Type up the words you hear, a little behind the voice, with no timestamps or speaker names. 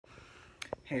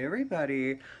Hey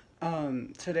everybody,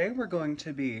 today we're going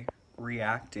to be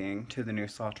reacting to the new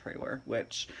Saw trailer,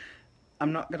 which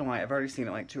I'm not gonna lie, I've already seen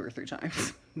it like 2 or 3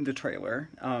 times, the trailer,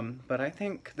 but I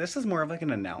think this is more of like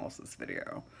an analysis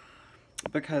video,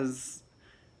 because,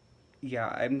 yeah,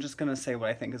 I'm just gonna say what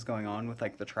I think is going on with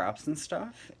like the traps and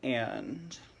stuff,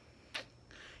 and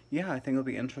yeah, I think it'll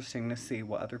be interesting to see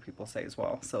what other people say as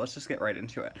well, so let's just get right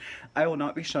into it. I will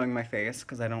not be showing my face,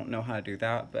 because I don't know how to do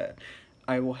that, but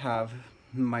I will have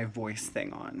my voice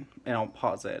thing on, and I'll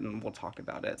pause it and we'll talk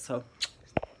about it. So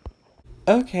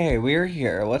okay, we're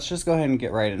here. Let's just go ahead and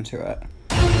get right into it.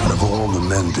 Out of all the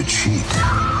men to cheat,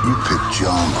 you picked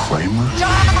John Kramer?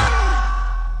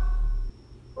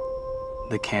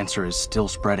 The cancer is still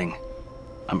spreading.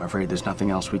 I'm afraid there's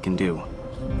nothing else we can do.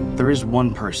 There is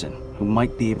one person who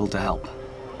might be able to help.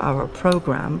 Our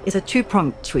program is a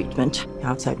 2-pronged treatment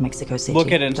outside Mexico City. We'll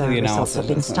get into the results have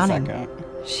been analysis in a stunning. second.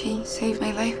 She saved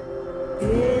my life.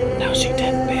 No, she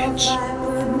didn't, bitch.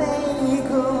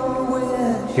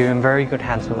 You're in very good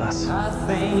hands with us.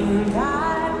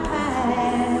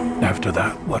 After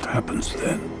that, what happens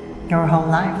then? Your whole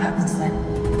life happens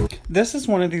then. This is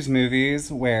one of these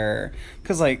movies where,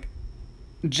 because like,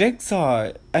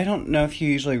 Jigsaw, I don't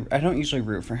usually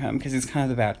root for him because he's kind of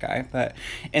the bad guy, but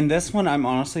in this one I'm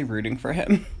honestly rooting for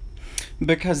him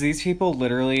because these people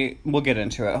literally, we'll get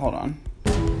into it, hold on.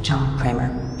 John Kramer.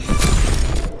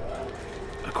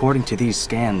 According to these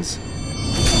scans,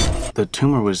 the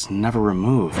tumor was never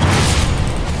removed.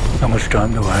 How much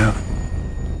time do I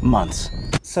have? Months,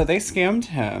 So they scammed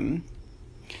him,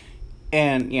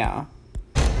 and yeah.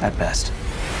 at best.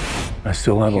 I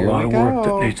still have Here a lot we of work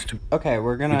go. that needs to Okay,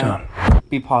 we're be gonna done.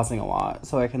 be pausing a lot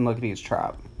so I can look at each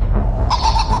trap.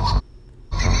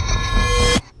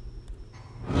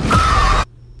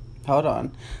 Hold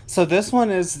on. So this one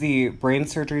is the brain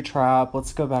surgery trap.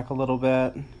 Let's go back a little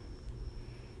bit.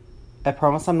 I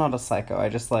promise I'm not a psycho. I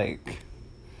just like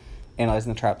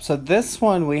analyzing the trap. So this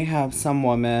one we have some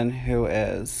woman who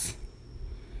is...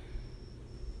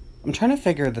 I'm trying to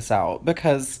figure this out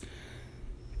because...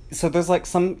 So there's like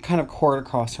some kind of cord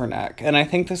across her neck. And I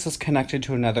think this is connected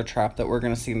to another trap that we're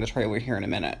going to see in the trailer here in a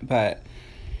minute. But...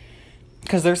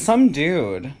 Because there's some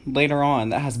dude later on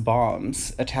that has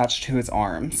bombs attached to his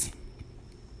arms.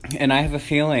 And I have a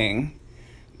feeling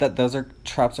that those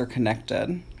traps are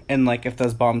connected. And like if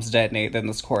those bombs detonate, then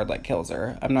this cord like kills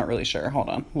her. I'm not really sure. Hold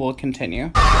on. We'll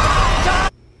continue.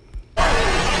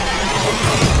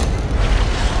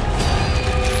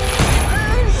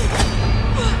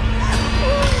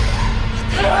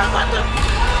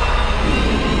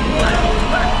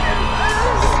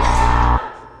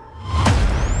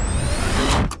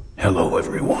 Hello,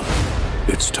 everyone.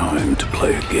 It's time to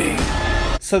play a game.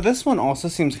 So this one also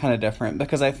seems kind of different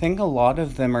because I think a lot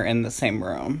of them are in the same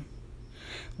room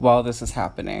while this is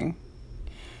happening.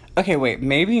 Okay, wait,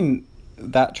 maybe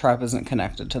that trap isn't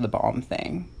connected to the bomb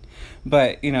thing.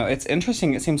 But, you know, it's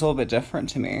interesting. It seems a little bit different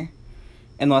to me.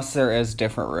 Unless there is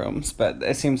different rooms. But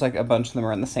it seems like a bunch of them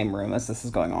are in the same room as this is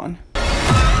going on.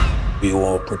 You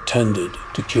all pretended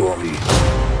to cure me.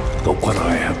 But what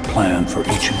I have planned for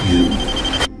each of you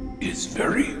is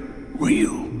very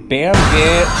real. Bam,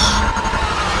 bitch!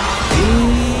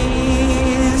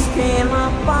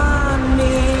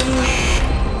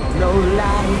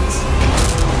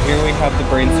 Here we have the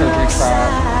brain surgery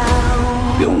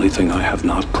trap. The only thing I have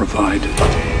not provided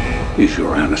is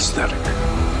your anesthetic.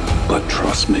 But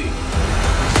trust me,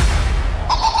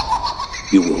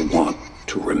 you will want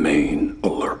to remain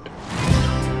alert.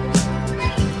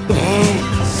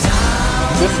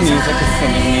 This music is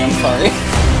singing me, I'm sorry.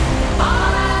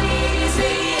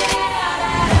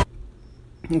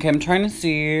 Okay, I'm trying to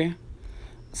see...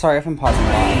 Sorry if I'm pausing a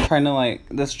lot. I'm trying to, like...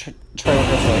 This trailer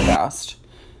goes really fast.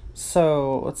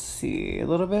 So, let's see. A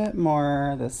little bit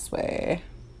more this way.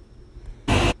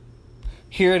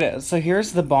 Here it is. So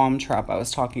here's the bomb trap I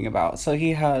was talking about. So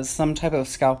he has some type of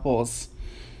scalpels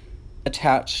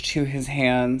attached to his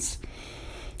hands.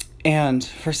 And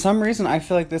for some reason, I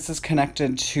feel like this is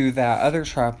connected to that other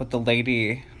trap with the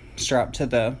lady strapped to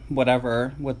the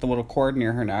whatever with the little cord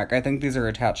near her neck. I think these are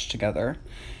attached together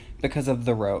because of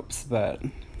the ropes, but...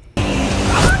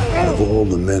 Out of all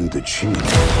the men to cheat,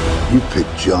 you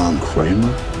picked John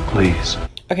Kramer? Please.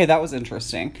 Okay, that was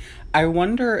interesting. I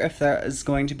wonder if there is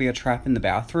going to be a trap in the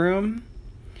bathroom.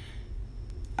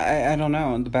 I don't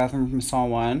know. The bathroom from Saw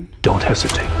 1. Don't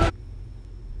hesitate.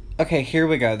 Okay, here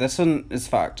we go. This one is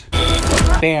fucked.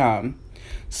 Bam.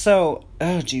 So,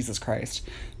 oh, Jesus Christ.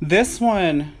 This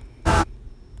one...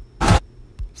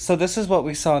 So this is what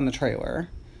we saw in the trailer.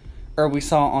 Or we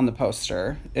saw on the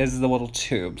poster. Is the little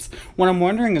tubes. What I'm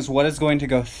wondering is what is going to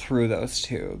go through those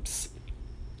tubes.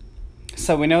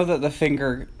 so we know that the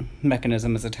finger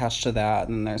mechanism is attached to that,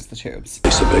 and then there's the tubes.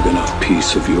 Place a big enough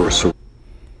piece of your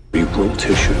cerebral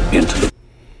tissue into the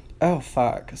Oh,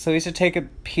 fuck. So he should take a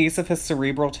piece of his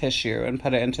cerebral tissue and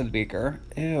put it into the beaker.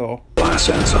 Ew. glass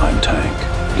enzyme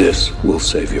tank. This will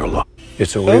save your life.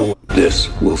 It's a real. This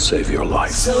will save your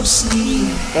life. Oh, shit.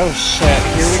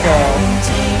 Here we go.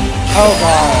 Oh,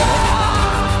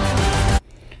 God.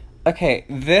 Okay,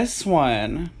 this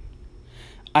one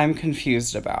I'm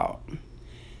confused about.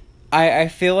 I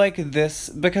feel like this,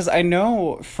 because I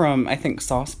know from, I think,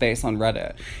 Sauce on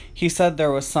Reddit, he said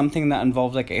there was something that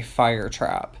involved, like, a fire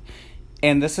trap.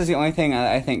 And this is the only thing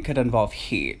I think could involve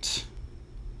heat.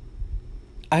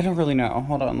 I don't really know.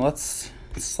 Hold on, let's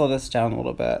slow this down a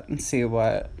little bit and see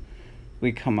what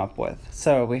we come up with.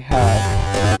 So we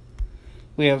have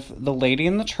the lady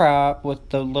in the trap with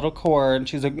the little cord, and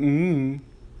she's like,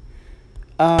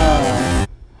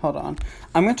 hold on.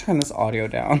 I'm going to turn this audio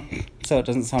down so it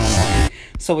doesn't sound annoying.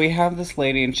 So we have this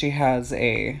lady, and she has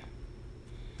a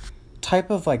type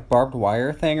of, like, barbed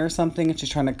wire thing or something, and she's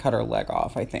trying to cut her leg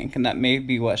off, I think. And that may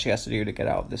be what she has to do to get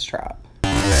out of this trap.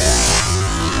 She's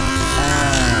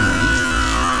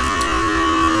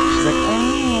like,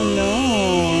 oh,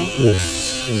 no.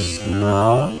 This is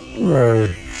not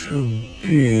retribution.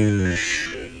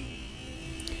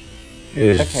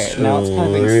 Okay, now it's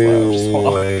kind of being slow. Just hold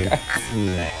on, guys.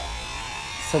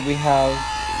 So we have,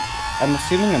 I'm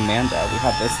assuming Amanda. We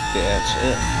have this bitch.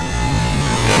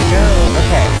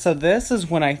 Okay, so this is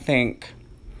when I think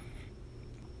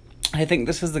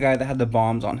this is the guy that had the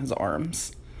bombs on his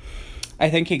arms. I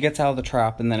think he gets out of the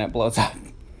trap and then it blows up.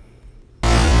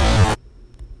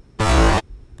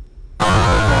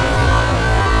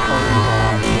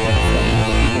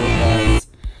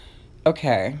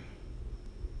 Okay.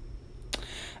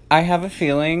 I have a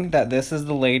feeling that this is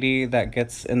the lady that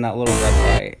gets in that little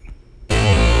red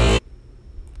light.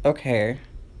 Okay.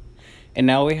 And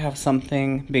now we have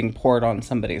something being poured on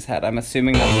somebody's head. I'm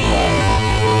assuming that's blood.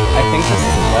 I think this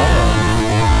is blood.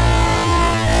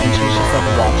 And she's just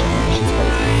like watching. She's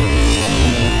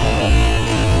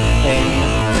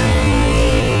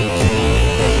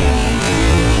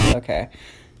crazy. Okay.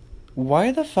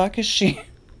 Why the fuck is she...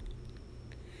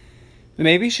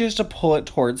 Maybe she has to pull it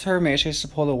towards her. Maybe she has to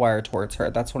pull the wire towards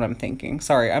her. That's what I'm thinking.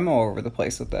 Sorry, I'm all over the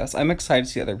place with this. I'm excited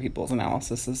to see other people's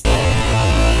analysis.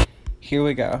 Here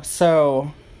we go.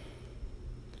 So,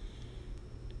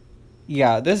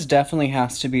 yeah, this definitely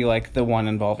has to be, like, the one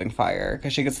involving fire.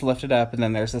 Because she gets lifted up and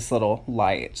then there's this little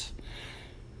light.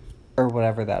 Or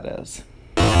whatever that is.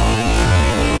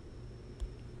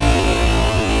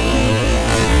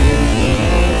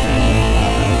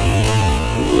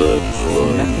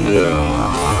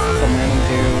 Some random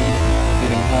dude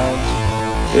getting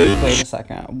hugged. Wait a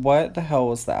second. What the hell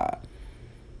was that?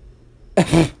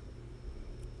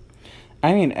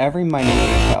 I mean, every minute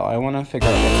detail. I want to figure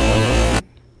out what's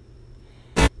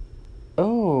going on.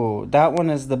 Oh, that one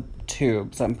is the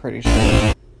tubes, I'm pretty sure.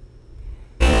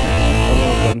 A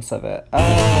little glimpse of it.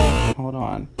 Oh, hold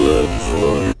on.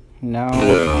 No.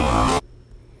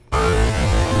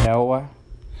 No.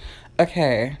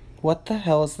 Okay. What the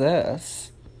hell is this?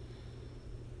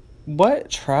 What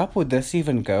trap would this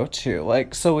even go to?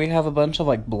 Like, so we have a bunch of,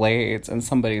 like, blades in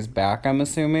somebody's back, I'm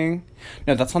assuming.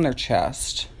 No, that's on their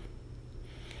chest.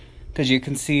 Because you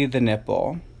can see the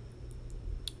nipple.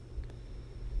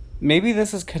 Maybe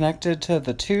this is connected to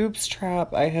the tubes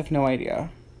trap? I have no idea.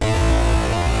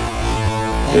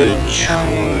 Brain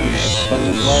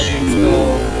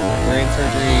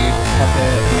surgery,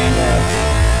 puppet,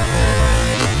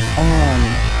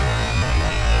 Amanda.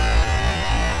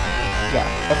 Yeah,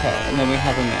 okay, and then we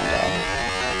have Amanda.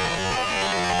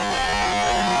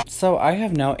 So I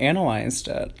have now analyzed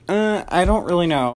it. I don't really know.